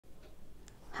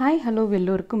Hi, hello,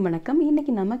 எல்லோருக்கும் வணக்கம்.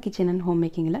 இன்னைக்கு நம்ம kitchen and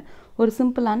homemaking-ல ஒரு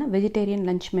சிம்பிளான vegetarian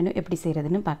lunch menu எப்படி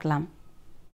செய்யறதுன்னு பார்க்கலாம்.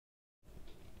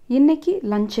 இன்னைக்கு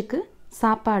லஞ்சுக்கு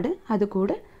சாப்பாடு, அது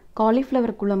கூட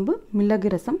cauliflower குழம்பு,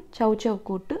 மிளகு ரசம், சௌசௌ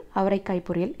கூட்டு, அவரைக்காய்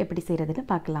பொரியல் எப்படி செய்யறதுன்னு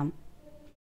பார்க்கலாம்.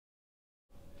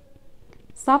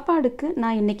 சாப்பாடுக்கு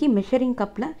நான் இன்னைக்கு மெஷரிங்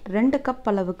கப்ல 2 கப்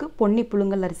அளவுக்கு பொன்னி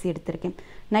புழுங்கல் அரிசி எடுத்துர்க்கேன்.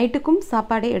 நைட்டுக்கும்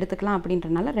சாப்பாடே எடுத்துக்கலாம்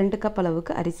அப்படின்றனால 2 கப்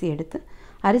அளவுக்கு அரிசி எடுத்து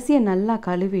அரிசியை நல்லா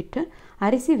கழுவிட்டு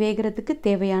அரிசி வேகிறதுக்கு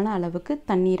தேவையான அளவுக்கு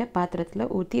தண்ணீரை பாத்திரத்துல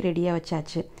ஊத்தி ரெடியா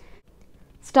வச்சாச்சு.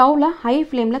 ஸ்டவ்ல ஹை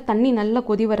ஃப்ளேம்ல தண்ணி நல்லா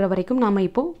கொதி வர்ற வரைக்கும் நாம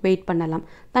இப்போ வெயிட் பண்ணலாம்.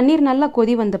 தண்ணீர் நல்லா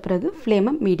கொதி வந்த பிறகு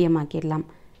ஃப்ளேமை மீடியம் ஆக்கிடலாம்.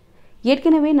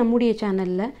 ஏற்கனவே நம்முடைய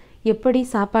சேனல்ல எப்படி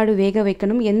சாப்பாடு வேக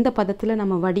வைக்கணும், எந்த பதத்துல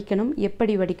நம்ம வடிக்கணும்,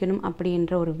 எப்படி வடிக்கணும்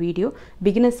அப்படின்ற ஒரு வீடியோ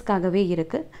பிகினர்ஸ்க்காகவே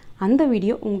இருக்கு. அந்த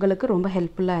வீடியோ உங்களுக்கு ரொம்ப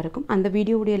ஹெல்ப்ஃபுல்லா இருக்கும். அந்த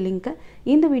வீடியோவுடைய லிங்கை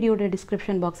இந்த வீடியோட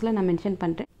டிஸ்கிரிப்ஷன் பாக்ஸ்ல நான் மென்ஷன்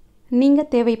பண்றேன். நீங்க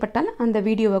தேவைப்பட்டால் அந்த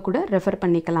வீடியோவை கூட ரெஃபர்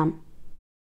பண்ணிக்கலாம்.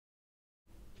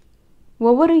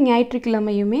 ஒவ்வொரு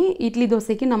ஞாயிற்றுக்கிழமையுமே இட்லி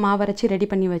தோசைக்கு நான் மாவு அரைச்சி ரெடி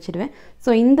பண்ணி வச்சிடுவேன். ஸோ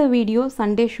இந்த வீடியோ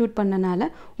சண்டே ஷூட் பண்ணனால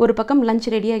ஒரு பக்கம் லஞ்ச்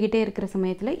ரெடி ஆகிட்டே இருக்கிற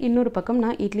சமயத்தில் இன்னொரு பக்கம்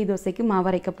நான் இட்லி தோசைக்கு மாவு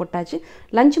அரைக்க போட்டாச்சு.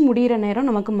 லஞ்ச் முடிகிற நேரம்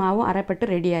நமக்கு மாவும்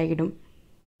அரைப்பட்டு ரெடி ஆகிடும்.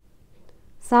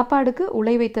 சாப்பாடுக்கு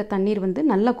உலை வைத்த தண்ணீர்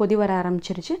நல்லா கொதி வர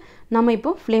ஆரம்பிச்சிருச்சு. நம்ம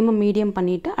இப்போ ஃப்ளேமை மீடியம்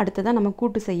பண்ணிவிட்டு அடுத்ததான் நம்ம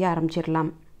கூட்டு செய்ய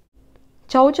ஆரம்பிச்சிடலாம்.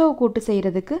 சௌசௌ கூட்டு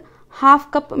செய்கிறதுக்கு 1/2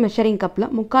 கப் மெஷரிங் கப்பில்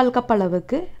 3/4 கப்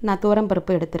அளவுக்கு நான்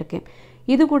துவரம்பருப்பு எடுத்திருக்கேன்.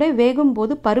 இது கூட வேகும்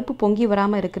போது பருப்பு பொங்கி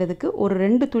வராமல் இருக்கிறதுக்கு ஒரு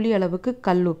 2 துளி அளவுக்கு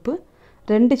கல்லுப்பு,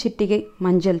 2 சிட்டிகை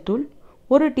மஞ்சள் தூள்,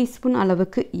 1 டீஸ்பூன்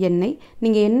அளவுக்கு எண்ணெய்.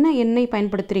 நீங்கள் என்ன எண்ணெய்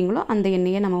பயன்படுத்துகிறீங்களோ அந்த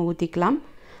எண்ணெயை நம்ம ஊற்றிக்கலாம்.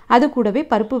 அது கூடவே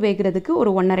பருப்பு வேகிறதுக்கு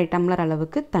ஒரு 1.5 டம்ளர்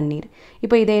அளவுக்கு தண்ணீர்.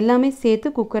 இப்போ இதை எல்லாமே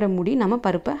சேர்த்து குக்கரை மூடி நம்ம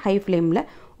பருப்பை ஹை ஃப்ளேமில்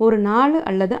ஒரு 4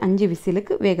 அல்லது 5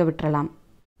 விசிலுக்கு வேக விட்டுறலாம்.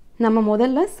 நம்ம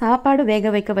முதல்ல சாப்பாடு வேக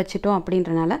வைக்க வச்சிட்டோம்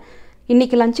அப்படின்றனால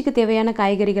இன்றைக்கி லஞ்சுக்கு தேவையான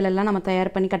காய்கறிகள் எல்லாம் நம்ம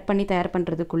கட் பண்ணி தயார்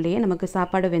பண்ணுறதுக்குள்ளேயே நமக்கு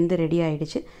சாப்பாடு வெந்து ரெடி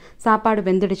ஆகிடுச்சு. சாப்பாடு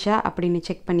வெந்துடுச்சா அப்படின்னு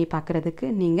செக் பண்ணி பார்க்குறதுக்கு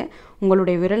நீங்கள்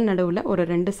உங்களுடைய விரல் நடுவில் ஒரு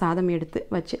 2 சாதம் எடுத்து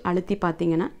வச்சு அழுத்தி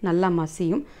பார்த்தீங்கன்னா நல்லா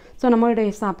மசியும். ஸோ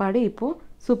நம்மளுடைய சாப்பாடு இப்போது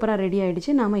சூப்பராக ரெடி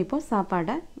ஆகிடுச்சு. நாம் இப்போது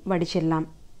சாப்பாடை வடிச்சிடலாம்.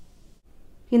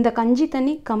 இந்த கஞ்சி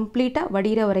தண்ணி கம்ப்ளீட்டாக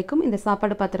வடிகிற வரைக்கும் இந்த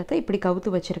சாப்பாடு பாத்திரத்தை இப்படி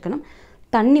கவுத்து வச்சுருக்கணும்.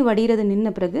 தண்ணி வடிகிறது நின்ன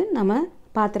பிறகு நம்ம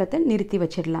பாத்திரத்தை நிறுத்தி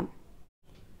வச்சிடலாம்.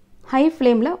 ஹை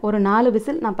ஃப்ளேமில் ஒரு 4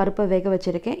 விசில் நான் பருப்பை வேக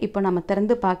வச்சுருக்கேன். இப்போ நம்ம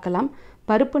திறந்து பார்க்கலாம்.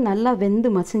 பருப்பு நல்லா வெந்து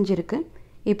மசிஞ்சிருக்கு.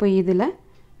 இப்போ இதில்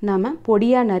நம்ம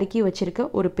பொடியாக நறுக்கி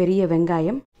வச்சுருக்க ஒரு பெரிய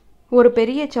வெங்காயம், ஒரு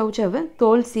பெரிய சௌசௌவை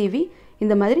தோல் சீவி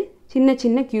இந்த மாதிரி சின்ன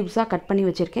சின்ன க்யூப்ஸாக கட் பண்ணி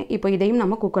வச்சுருக்கேன். இப்போ இதையும்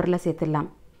நம்ம குக்கரில் சேர்த்துடலாம்.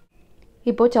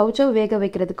 இப்போது சௌசௌ வேக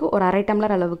வைக்கிறதுக்கு ஒரு 1/2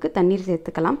 டம்ளர் அளவுக்கு தண்ணீர்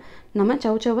சேர்த்துக்கலாம். நம்ம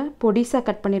சௌசௌவை பொடிசாக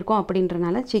கட் பண்ணியிருக்கோம்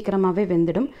அப்படின்றனால சீக்கிரமாகவே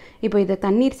வெந்துடும். இப்போ இதை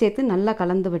தண்ணீர் சேர்த்து நல்லா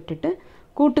கலந்து விட்டுட்டு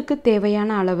கூட்டுக்கு தேவையான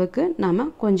அளவுக்கு நாம்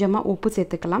கொஞ்சமாக உப்பு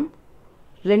சேர்த்துக்கலாம்.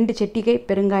 2 சிட்டிகை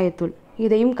பெருங்காயத்தூள்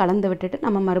இதையும் கலந்து விட்டுட்டு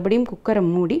நம்ம மறுபடியும் குக்கரை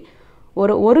மூடி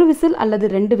ஒரு விசில் அல்லது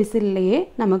 2 விசில்லையே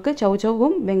நமக்கு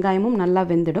சௌசௌவும் வெங்காயமும் நல்லா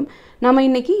வெந்துடும். நம்ம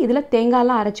இன்றைக்கி இதில்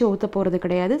தேங்காயெலாம் அரைச்சி ஊற்ற போகிறது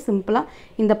கிடையாது. சிம்பிளாக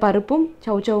இந்த பருப்பும்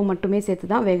சௌசௌவும் மட்டுமே சேர்த்து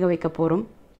தான் வேக வைக்க போகிறோம்.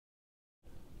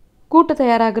 கூட்டு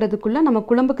தயாராகிறதுக்குள்ளே நம்ம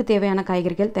குழம்புக்கு தேவையான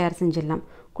காய்கறிகள் தயார் செஞ்சிடலாம்.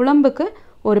 குழம்புக்கு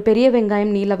ஒரு பெரிய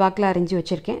வெங்காயம் நீல வாக்கில் அரிஞ்சு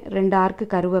வச்சுருக்கேன். 2 ஆர்க்கு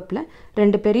கருவேப்பிலை,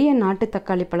 2 பெரிய நாட்டு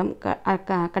தக்காளி பழம்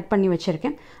கட் பண்ணி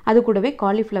வச்சுருக்கேன். அது கூடவே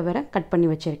காலிஃப்ளவரை கட் பண்ணி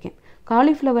வச்சுருக்கேன்.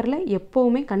 காலிஃப்ளவரில்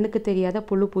எப்போவுமே கண்ணுக்கு தெரியாத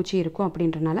புழு பூச்சி இருக்கும்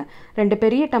அப்படின்றனால 2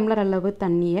 பெரிய டம்ளர் அளவு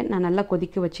தண்ணியை நான் நல்லா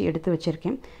கொதிக்க வச்சு எடுத்து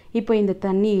வச்சுருக்கேன். இப்போ இந்த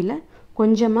தண்ணியில்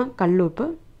கொஞ்சமாக கல்லுப்பு,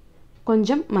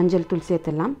 கொஞ்சம் மஞ்சள் தூள்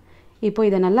சேர்த்துடலாம். இப்போ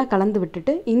இதை நல்லா கலந்து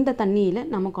விட்டுட்டு இந்த தண்ணியில்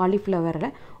நம்ம காலிஃப்ளவரில்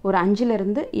ஒரு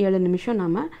 5லேருந்து 7 நிமிஷம்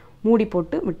நம்ம மூடி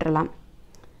போட்டு விட்டுறலாம்.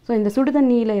 ஸோ இந்த சுடு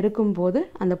தண்ணியில் இருக்கும்போது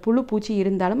அந்த புழு பூச்சி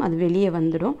இருந்தாலும் அது வெளியே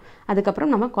வந்துடும்.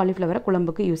 அதுக்கப்புறம் நம்ம காலிஃப்ளவரை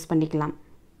குழம்புக்கு யூஸ் பண்ணிக்கலாம்.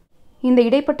 இந்த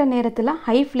இடைப்பட்ட நேரத்தில்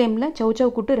ஹை ஃப்ளேமில் சௌசௌ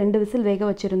கூட்டு 2 விசில் வேக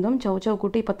வச்சுருந்தோம். சௌசௌ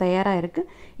கூட்டு இப்போ தயாராக இருக்குது.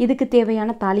 இதுக்கு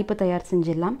தேவையான தாளிப்பு தயார்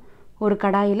செஞ்சிடலாம். ஒரு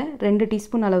கடாயில் 2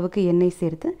 டீஸ்பூன் அளவுக்கு எண்ணெய்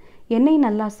சேர்த்து எண்ணெய்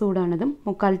நல்லா சூடானதும்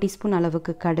 3/4 டீஸ்பூன்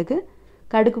அளவுக்கு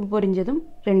கடுகு பொரிஞ்சதும்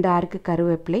 2 ஆர்க்கு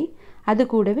கருவேப்பிலை, அது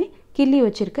கூடவே கிள்ளி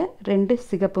வச்சுருக்க 2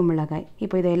 சிகப்பு மிளகாய்.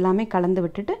 இப்போ இதை எல்லாமே கலந்து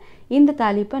விட்டுட்டு இந்த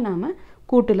தாளிப்பை நாம்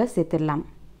கூட்டில் சேர்த்துடலாம்.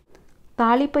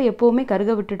 தாளிப்பை எப்போவுமே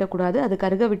கருக விட்டுடக்கூடாது. அது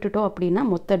கருக விட்டுட்டோம் அப்படின்னா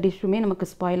மொத்த டிஷ்ஷுமே நமக்கு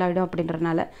ஸ்பாயில் ஆகிடும்.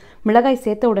 அப்படின்றனால மிளகாய்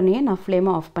சேர்த்த உடனே நான்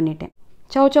ஃப்ளேமை ஆஃப் பண்ணிட்டேன்.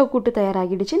 சௌசௌ கூட்டு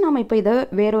தயாராகிடுச்சு. நம்ம இப்போ இதை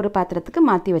வேறொரு பாத்திரத்துக்கு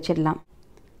மாற்றி வச்சிடலாம்.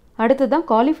 அடுத்ததான்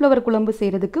காலிஃப்ளவர் குழம்பு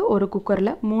செய்கிறதுக்கு ஒரு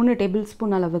குக்கரில் 3 டேபிள்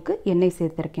ஸ்பூன் அளவுக்கு எண்ணெய்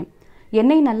சேர்த்துருக்கேன்.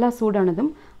 எண்ணெய் நல்லா சூடானதும்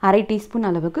 1/2 டீஸ்பூன்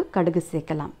அளவுக்கு கடுகு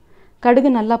சேர்க்கலாம். கடுகு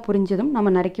நல்லா புரிஞ்சதும்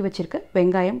நம்ம நறுக்கி வச்சுருக்க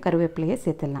வெங்காயம் கருவேப்பிலையை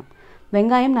சேர்த்துடலாம்.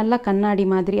 வெங்காயம் நல்லா கண்ணாடி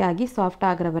மாதிரி ஆகி சாஃப்ட்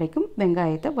ஆகிற வரைக்கும்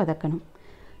வெங்காயத்தை வதக்கணும்.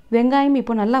 வெங்காயம்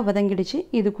இப்போ நல்லா வதங்கிடுச்சு.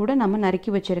 இது கூட நம்ம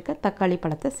நறுக்கி வச்சுருக்க தக்காளி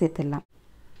பழத்தை சேர்த்துடலாம்.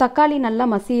 தக்காளி நல்லா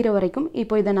மசிகிற வரைக்கும்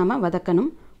இப்போ இதை நம்ம வதக்கணும்.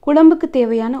 குழம்புக்கு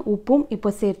தேவையான உப்பும் இப்போ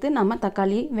சேர்த்து நம்ம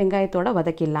தக்காளி வெங்காயத்தோட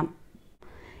வதக்கிடலாம்.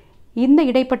 இந்த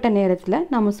இடைப்பட்ட நேரத்தில்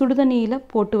நம்ம சுடுதண்ணியில்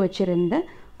போட்டு வச்சுருந்த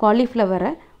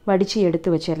காலிஃப்ளவரை வடித்து எடுத்து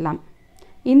வச்சிடலாம்.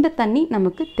 இந்த தண்ணி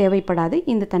நமக்கு தேவைப்படாது,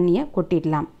 இந்த தண்ணியை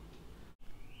கொட்டிடலாம்.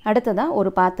 அடுத்ததாக ஒரு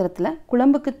பாத்திரத்தில்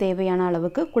குழம்புக்கு தேவையான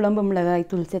அளவுக்கு குழம்பு மிளகாய்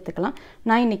தூள் சேர்த்துக்கலாம்.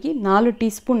 நான் இன்றைக்கி 4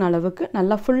 டீஸ்பூன் அளவுக்கு,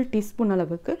 நல்லா ஃபுல் டீஸ்பூன்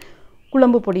அளவுக்கு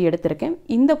குழம்பு பொடி எடுத்திருக்கேன்.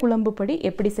 இந்த குழம்பு பொடி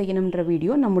எப்படி செய்யணுன்ற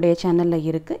வீடியோ நம்முடைய சேனலில்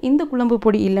இருக்குது. இந்த குழம்பு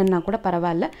பொடி இல்லைன்னா கூட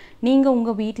பரவாயில்ல, நீங்கள்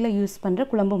உங்கள் வீட்டில் யூஸ் பண்ணுற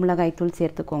குழம்பு மிளகாய் தூள்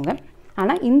சேர்த்துக்கோங்க.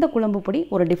 ஆனால் இந்த குழம்பு பொடி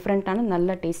ஒரு டிஃப்ரெண்ட்டான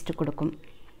நல்ல டேஸ்ட்டு கொடுக்கும்.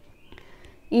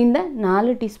 இந்த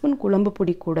 4 டீஸ்பூன் குழம்பு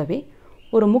பொடி கூடவே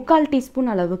ஒரு 3/4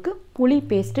 டீஸ்பூன் அளவுக்கு புளி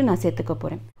பேஸ்ட்டு நான் சேர்த்துக்க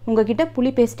போகிறேன். உங்ககிட்ட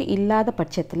புளி பேஸ்ட்டு இல்லாத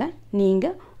பட்சத்தில்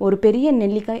நீங்கள் ஒரு பெரிய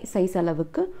நெல்லிக்காய் சைஸ்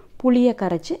அளவுக்கு புளியை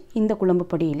கரைச்சி இந்த குழம்பு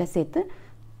பொடியில் சேர்த்து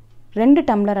 2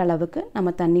 டம்ளர் அளவுக்கு நம்ம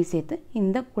தண்ணி சேர்த்து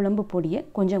இந்த குழம்பு பொடியை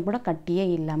கொஞ்சம் கூட கட்டியே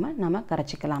இல்லாமல் நம்ம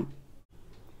கரைச்சிக்கலாம்.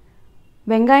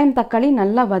 வெங்காயம் தக்காளி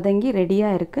நல்லா வதங்கி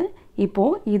ரெடியாக இருக்குது.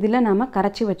 இப்போது இதில் நம்ம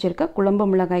கரைச்சி வச்சுருக்க குழம்பு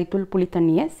மிளகாய் தூள் புளி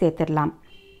தண்ணியை சேர்த்துடலாம்.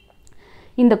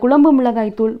 இந்த குழம்பு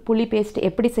மிளகாய் தூள் புளி பேஸ்ட்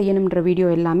எப்படி செய்யணுன்ற வீடியோ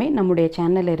எல்லாமே நம்முடைய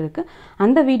சேனலில் இருக்குது.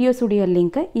 அந்த வீடியோஸுடைய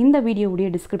லிங்க்கை இந்த வீடியோவுடைய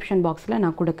டிஸ்கிரிப்ஷன் பாக்ஸில்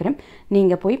நான் கொடுக்குறேன்,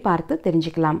 நீங்கள் போய் பார்த்து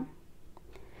தெரிஞ்சுக்கலாம்.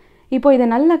 இப்போ இதை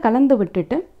நல்லா கலந்து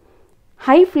விட்டுட்டு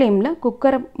ஹை ஃப்ளேமில்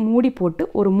குக்கரை மூடி போட்டு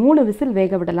ஒரு 3 விசில்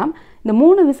வேக விடலாம். இந்த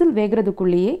 3 விசில்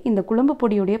வேகிறதுக்குள்ளேயே இந்த குழம்பு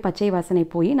பொடியுடைய பச்சை வாசனை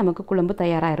போய் நமக்கு குழம்பு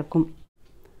தயாராக இருக்கும்.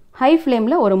 ஹை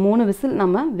ஃப்ளேமில் ஒரு 3 விசில்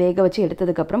நம்ம வேக வச்சு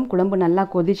எடுத்ததுக்கப்புறம் குழம்பு நல்லா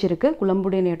கொதிச்சிருக்கு.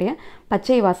 குழம்புடைய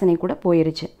பச்சை வாசனை கூட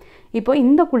போயிருச்சு. இப்போ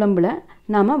இந்த குழம்புல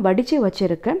நாம் வடித்து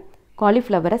வச்சுருக்க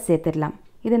காலிஃப்ளவரை சேர்த்துடலாம்.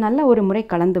 இது நல்லா ஒரு முறை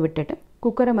கலந்து விட்டுட்டு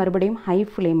குக்கரை மறுபடியும் ஹை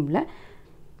ஃப்ளேமில்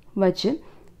வச்சு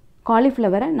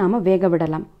காலிஃப்ளவரை நாம் வேக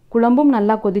விடலாம். குழம்பும்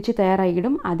நல்லா கொதித்து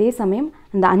தயாராகிடும். அதே சமயம்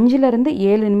அந்த 5லேருந்து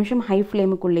 7 நிமிஷம் ஹை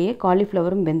ஃப்ளேமுக்குள்ளேயே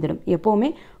காலிஃப்ளவரும் வெந்துடும். எப்போவுமே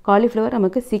காலிஃப்ளவர்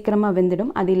நமக்கு சீக்கிரமாக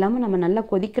வெந்துடும். அது இல்லாமல் நம்ம நல்லா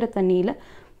கொதிக்கிற தண்ணியில்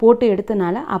போட்டு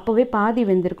எடுத்தனால அப்போவே பாதி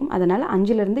வெந்திருக்கும். அதனால்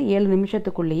 5லேருந்து 7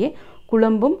 நிமிஷத்துக்குள்ளேயே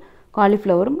குழம்பும்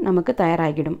காலிஃப்ளவரும் நமக்கு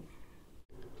தயாராகிடும்.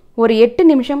 ஒரு 8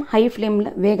 நிமிஷம் ஹை ஃப்ளேமில்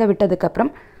வேக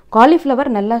விட்டதுக்கப்புறம் காலிஃப்ளவர்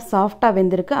நல்லா சாஃப்டாக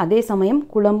வெந்திருக்கு. அதே சமயம்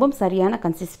குழம்பும் சரியான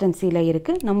கன்சிஸ்டன்சியில்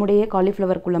இருக்குது. நம்முடைய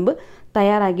காலிஃப்ளவர் குழம்பு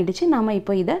தயாராகிடுச்சு. நாம்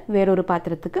இப்போ இதை வேறொரு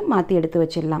பாத்திரத்துக்கு மாற்றி எடுத்து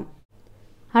வச்சிடலாம்.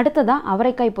 அடுத்ததாக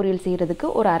அவரைக்காய் பொரியல் செய்கிறதுக்கு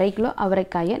ஒரு 1/2 கிலோ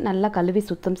அவரைக்காயை நல்லா கழுவி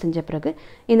சுத்தம் செஞ்ச பிறகு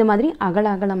இந்த மாதிரி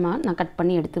அகலமாக நான் கட்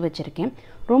பண்ணி எடுத்து வச்சுருக்கேன்.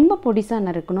 ரொம்ப பொடிசாக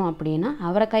நறுக்கணும் அப்படின்னா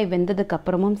அவரைக்காய்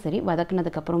வெந்ததுக்கப்புறமும் சரி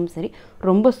வதக்குனதுக்கப்புறமும் சரி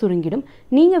ரொம்ப சுருங்கிடும்.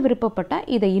 நீங்கள் விருப்பப்பட்டால்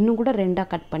இதை இன்னும் கூட 2ஆக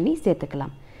கட் பண்ணி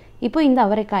சேர்த்துக்கலாம். இப்போ இந்த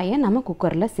அவரைக்காயை நம்ம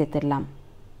குக்கரில் சேர்த்துடலாம்.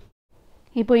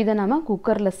 இப்போ இதை நம்ம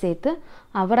குக்கரில் சேர்த்து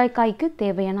அவரைக்காய்க்கு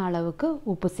தேவையான அளவுக்கு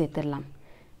உப்பு சேர்த்துடலாம்.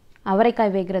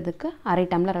 அவரைக்காய் வேகிறதுக்கு 1/2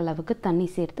 டம்ளர் அளவுக்கு தண்ணி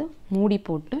சேர்த்து மூடி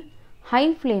போட்டு ஹை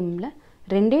ஃப்ளேமில்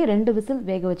 2 விசில்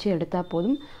வேக வச்சு எடுத்தால்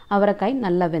போதும். அவரைக்காய்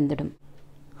நல்லா வெந்துடும்.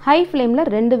 ஹை ஃப்ளேமில்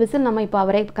 2 விசில் நம்ம இப்போ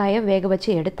அவரைக்காயை வேக வச்சு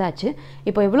எடுத்தாச்சு.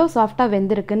 இப்போ எவ்வளோ சாஃப்டாக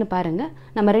வெந்திருக்குன்னு பாருங்கள்.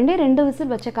 நம்ம 2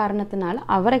 விசில் வச்ச காரணத்தினால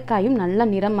அவரைக்காயும் நல்லா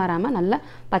நிறம் மாறாமல் நல்லா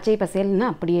பச்சை பசேல்னு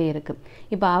அப்படியே இருக்குது.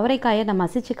 இப்போ அவரைக்காயை நான்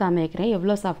மசிச்சு காமிக்கிறேன்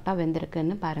எவ்வளோ சாஃப்டாக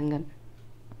வெந்திருக்குன்னு பாருங்கள்.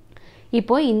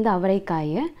 இப்போது இந்த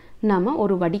அவரைக்காயை நம்ம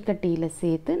ஒரு வடிகட்டியில்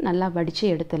சேர்த்து நல்லா வடித்து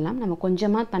எடுத்துடலாம். நம்ம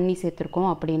கொஞ்சமாக தண்ணி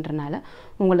சேர்த்துருக்கோம் அப்படின்றனால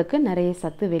உங்களுக்கு நிறைய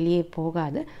சத்து வெளியே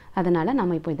போகாது. அதனால்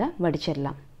நம்ம இப்போ இதை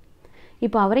வடிச்சிடலாம்.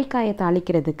 இப்போ அவரைக்காயை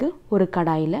தாளிக்கிறதுக்கு ஒரு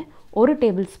கடாயில் 1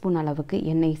 டேபிள் ஸ்பூன் அளவுக்கு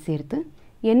எண்ணெய் சேர்த்து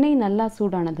எண்ணெய் நல்லா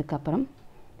சூடானதுக்கப்புறம்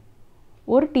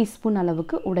 1 டீஸ்பூன்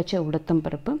அளவுக்கு உடைச்ச உளுத்தம்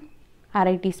பருப்பு,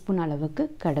 1/2 டீஸ்பூன் அளவுக்கு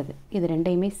கடுகு, இது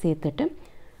 2ஐயுமே சேர்த்துட்டு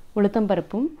உளுத்தம்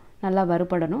பருப்பும் நல்லா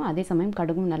வறுபடணும். அதே சமயம்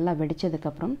கடுகும் நல்லா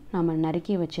வெடித்ததுக்கப்புறம் நம்ம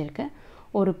நறுக்கி வச்சுருக்க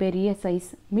ஒரு பெரிய சைஸ்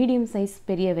மீடியம் சைஸ்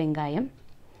பெரிய வெங்காயம்,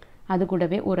 அது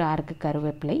கூடவே ஒரு அரைக்கு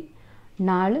கருவேப்பிலை,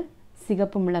 4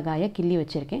 சிகப்பு மிளகாயை கிள்ளி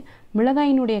வச்சுருக்கேன்.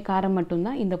 மிளகாயினுடைய காரம்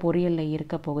மட்டும்தான் இந்த பொரியலில்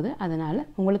இருக்க போகுது. அதனால்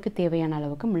உங்களுக்கு தேவையான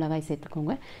அளவுக்கு மிளகாய்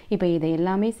சேர்த்துக்கோங்க. இப்போ இதை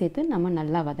எல்லாமே சேர்த்து நம்ம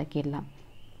நல்லா வதக்கிடலாம்.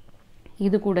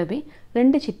 இது கூடவே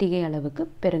 2 சிட்டிகை அளவுக்கு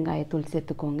பெருங்காயத்தூள்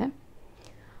சேர்த்துக்கோங்க.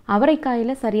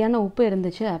 அவரைக்காயில் சரியான உப்பு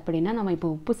இருந்துச்சு அப்படின்னா நம்ம இப்போ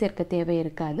உப்பு சேர்க்க தேவை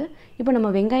இருக்காது. இப்போ நம்ம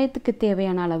வெங்காயத்துக்கு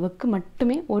தேவையான அளவுக்கு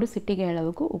மட்டுமே 1 சிட்டிகை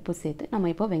அளவுக்கு உப்பு சேர்த்து நம்ம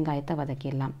இப்போ வெங்காயத்தை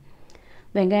வதக்கிடலாம்.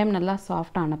 வெங்காயம் நல்லா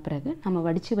சாஃப்டான பிறகு நம்ம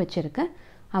வடித்து வச்சுருக்க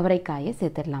அவரைக்காயை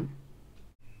சேர்த்துடலாம்.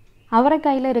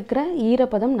 அவரைக்காயில் இருக்கிற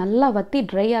ஈரப்பதம் நல்லா வற்றி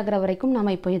ட்ரை ஆகிற வரைக்கும்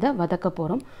நம்ம இப்போ இதை வதக்க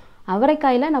போகிறோம்.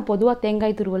 அவரைக்காயில் நான் பொதுவாக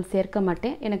தேங்காய் துருவல் சேர்க்க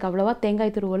மாட்டேன். எனக்கு அவ்வளோவா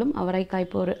தேங்காய் துருவலும்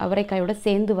அவரைக்காயோட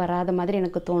சேர்ந்து வராத மாதிரி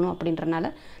எனக்கு தோணும்.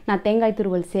 அப்படின்றனால நான் தேங்காய்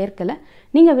துருவல் சேர்க்கலை.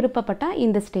 நீங்கள் விருப்பப்பட்டால்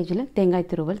இந்த ஸ்டேஜில் தேங்காய்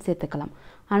துருவல் சேர்த்துக்கலாம்.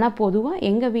 ஆனால் பொதுவாக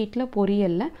எங்கள் வீட்டில்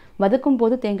பொரியலில் வதக்கும்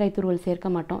போது தேங்காய் துருவல் சேர்க்க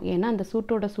மாட்டோம். ஏன்னா அந்த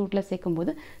சூட்டோட சூட்டில்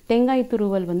சேர்க்கும்போது தேங்காய்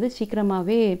துருவல் வந்து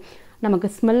சீக்கிரமாகவே நமக்கு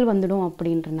ஸ்மெல் வந்துடும்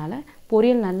அப்படின்றனால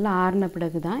பொரியல் நல்லா ஆறின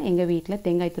பிறகு தான் எங்கள் வீட்டில்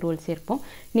தேங்காய் துருவல் சேர்ப்போம்.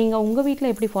 நீங்கள் உங்கள்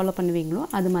வீட்டில் எப்படி ஃபாலோ பண்ணுவீங்களோ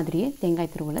அது மாதிரியே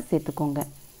தேங்காய் துருவலை சேர்த்துக்கோங்க.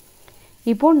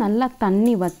 இப்போது நல்லா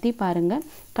தண்ணி வற்றி பாருங்கள்,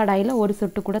 கடாயில் ஒரு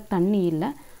சொட்டு கூட தண்ணி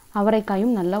இல்லை.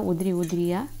 அவரைக்காயும் நல்லா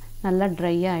உதிரியாக நல்லா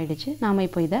ட்ரையாக ஆகிடுச்சு. நாம்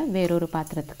இப்போ இதை வேறொரு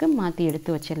பாத்திரத்துக்கு மாற்றி எடுத்து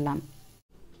வச்சிடலாம்.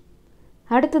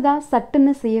 அடுத்ததாக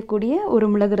சட்டுன்னு செய்யக்கூடிய ஒரு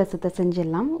மிளகு ரசத்தை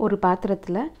செஞ்சிடலாம். ஒரு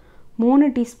பாத்திரத்தில் 3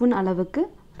 டீஸ்பூன் அளவுக்கு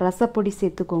ரசப்பொடி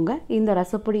சேர்த்துக்கோங்க. இந்த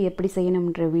ரசப்பொடி எப்படி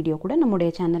செய்யணுன்ற வீடியோ கூட நம்முடைய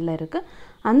சேனலில் இருக்குது.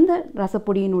 அந்த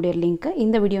ரசப்பொடியினுடைய லிங்க்கை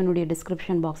இந்த வீடியோனுடைய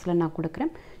டிஸ்கிரிப்ஷன் பாக்ஸில் நான்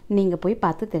கொடுக்குறேன், நீங்கள் போய்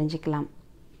பார்த்து தெரிஞ்சுக்கலாம்.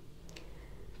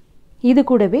 இது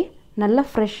கூடவே நல்லா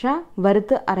ஃப்ரெஷ்ஷாக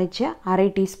வறுத்து அரைச்ச 1/2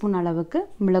 டீஸ்பூன் அளவுக்கு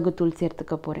மிளகுத்தூள்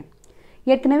சேர்த்துக்க போகிறேன்.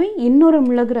 ஏற்கனவே இன்னொரு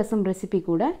மிளகு ரசம் ரெசிபி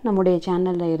கூட நம்முடைய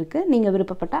சேனலில் இருக்குது, நீங்கள்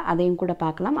விருப்பப்பட்டால் அதையும் கூட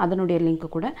பார்க்கலாம். அதனுடைய லிங்க்கு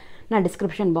கூட நான்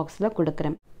டிஸ்கிரிப்ஷன் பாக்ஸில்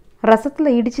கொடுக்குறேன்.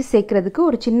 ரசத்தில் இடித்து சேர்க்குறதுக்கு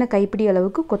ஒரு சின்ன கைப்பிடி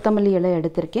அளவுக்கு கொத்தமல்லி இலை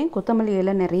எடுத்திருக்கேன். கொத்தமல்லி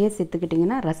இலை நிறைய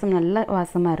சேர்த்துக்கிட்டிங்கன்னா ரசம் நல்ல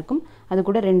வாசமாக இருக்கும். அது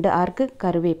கூட 2 ஆர்க்கு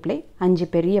கருவேப்பிலை, 5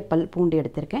 பெரிய பல் பூண்டு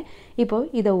எடுத்திருக்கேன். இப்போது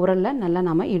இதை உரலில் நல்லா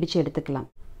நாம் இடித்து எடுத்துக்கலாம்.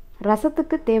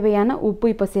 ரசத்துக்கு தேவையான உப்பு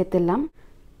இப்போ சேர்த்துடலாம்.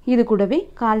 இது கூடவே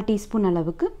 1/4 டீஸ்பூன்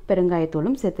அளவுக்கு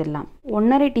பெருங்காயத்தூளும் சேர்த்துடலாம்.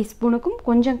 1/2 டீஸ்பூனுக்கும்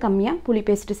கொஞ்சம் கம்மியாக புளி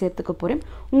பேஸ்ட்டு சேர்த்துக்க போகிறேன்.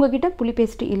 உங்கள்கிட்ட புளி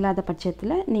பேஸ்ட்டு இல்லாத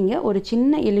பட்சத்தில் நீங்கள் ஒரு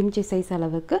சின்ன எலுமிச்சை சைஸ்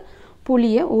அளவுக்கு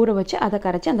புளியை ஊற வச்சு அதை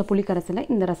கரைச்சி அந்த புளி கரைசலை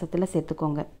இந்த ரசத்தில்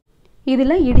சேர்த்துக்கோங்க.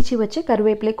 இதில் இடித்து வச்ச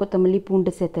கருவேப்பிலை, கொத்தமல்லி,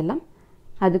 பூண்டு சேர்த்துடலாம்.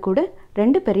 அது கூட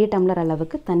 2 பெரிய டம்ளர்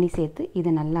அளவுக்கு தண்ணி சேர்த்து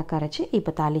இதை நல்லா கரைச்சி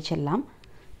இப்போ தாளிச்சிடலாம்.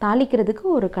 தாளிக்கிறதுக்கு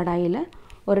ஒரு கடாயில்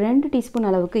ஒரு 2 டீஸ்பூன்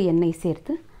அளவுக்கு எண்ணெய்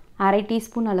சேர்த்து 1/2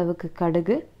 டீஸ்பூன் அளவுக்கு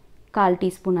கடுகு, 1/4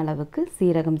 டீஸ்பூன் அளவுக்கு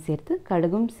சீரகம் சேர்த்து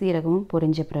கடுகும் சீரகமும்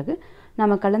பொரிஞ்ச பிறகு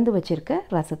நம்ம கலந்து வச்சுருக்க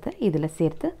ரசத்தை இதில்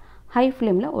சேர்த்து ஹை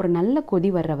ஃப்ளேமில் ஒரு நல்ல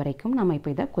கொதி வர்ற வரைக்கும் நம்ம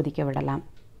இப்போ இதை கொதிக்க விடலாம்.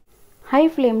 ஹை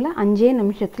ஃப்ளேமில் 5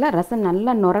 நிமிஷத்தில் ரசம்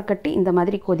நல்லா நுரக்கட்டி இந்த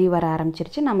மாதிரி கொதி வர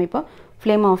ஆரம்பிச்சிருச்சு. நம்ம இப்போ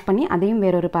ஃப்ளேம் ஆஃப் பண்ணி அதையும்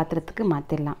வேறொரு பாத்திரத்துக்கு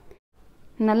மாற்றிடலாம்.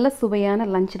 நல்ல சுவையான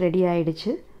லஞ்ச் ரெடி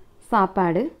ஆகிடுச்சு.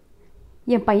 சாப்பாடு,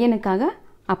 என் பையனுக்காக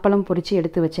அப்பளம் பொரித்து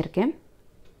எடுத்து வச்சுருக்கேன்.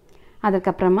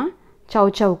 அதுக்கப்புறமா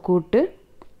சவ் கூட்டு,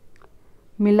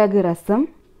 மிளகு ரசம்,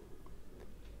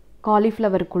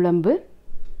 காலிஃப்ளவர் குழம்பு,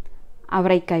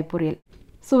 அவரைக்காய் பொரியல்.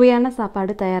 சுவையான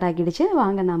சாப்பாடு தயாராகிடுச்சு.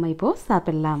 வாங்க நாம் இப்போது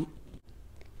சாப்பிட்லாம்.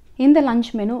 இந்த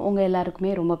லஞ்ச் மெனு உங்கள் எல்லாருக்குமே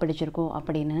ரொம்ப பிடிச்சிருக்கும்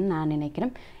அப்படின்னு நான்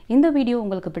நினைக்கிறேன். இந்த வீடியோ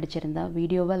உங்களுக்கு பிடிச்சிருந்தா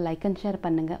வீடியோவை லைக் அண்ட் ஷேர்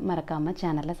பண்ணுங்கள். மறக்காமல்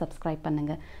சேனலை சப்ஸ்கிரைப்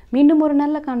பண்ணுங்கள். மீண்டும் ஒரு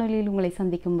நல்ல காணொளியில் உங்களை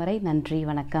சந்திக்கும் வரை நன்றி,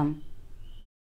 வணக்கம்.